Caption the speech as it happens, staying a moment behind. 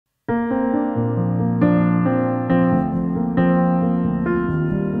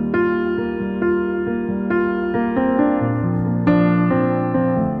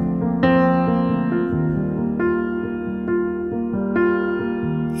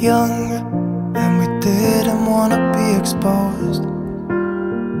young, and we didn't wanna be exposed.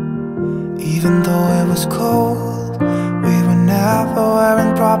 Even though it was cold, we were never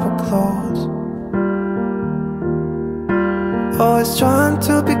wearing proper clothes. Always trying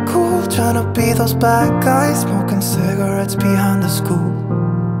to be cool, trying to be those bad guys, smoking cigarettes behind the school.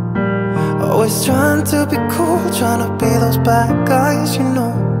 Always trying to be cool, trying to be those bad guys, you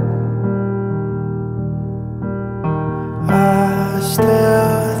know. I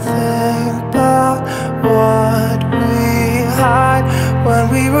still think about what we had when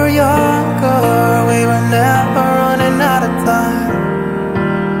we were younger. We were never running out of time.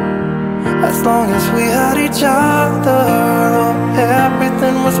 As long as we had each other, oh,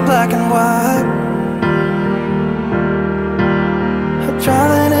 everything was black and white.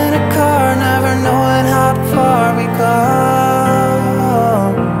 Driving in a car, never knowing how far we go.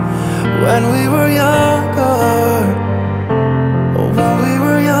 When we were younger, oh, when we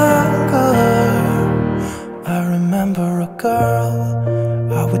were younger. I remember a girl,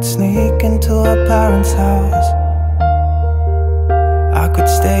 I would sneak into her parents' house. I could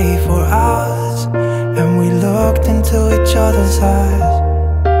stay for hours, and we looked into each other's eyes.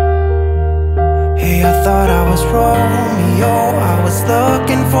 Hey, I thought I was Romeo, I was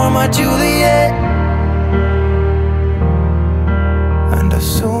looking for my Juliet. And as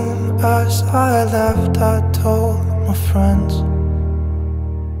soon as I left, I told my friends.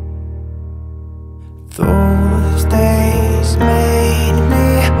 Those days made me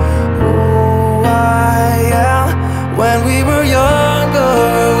who I am. When we were younger,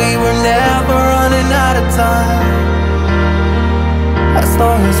 we were never running out of time. As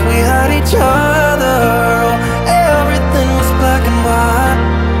long as we had each other, oh, everything was black and white.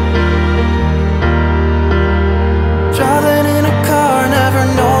 Driving in a car, never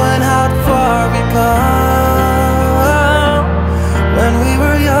knowing how far we go. When we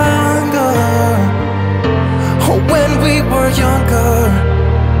were younger, oh, when we were younger.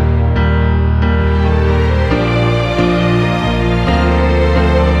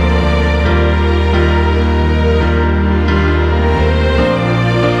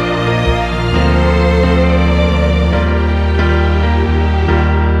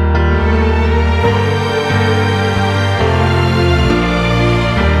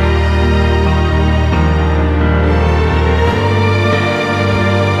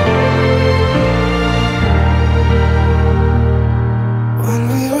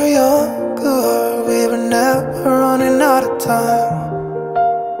 Time.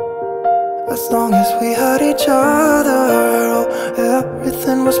 As long as we had each other, oh,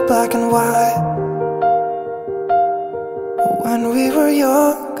 everything was black and white. When we were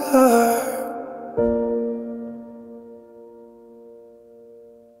younger.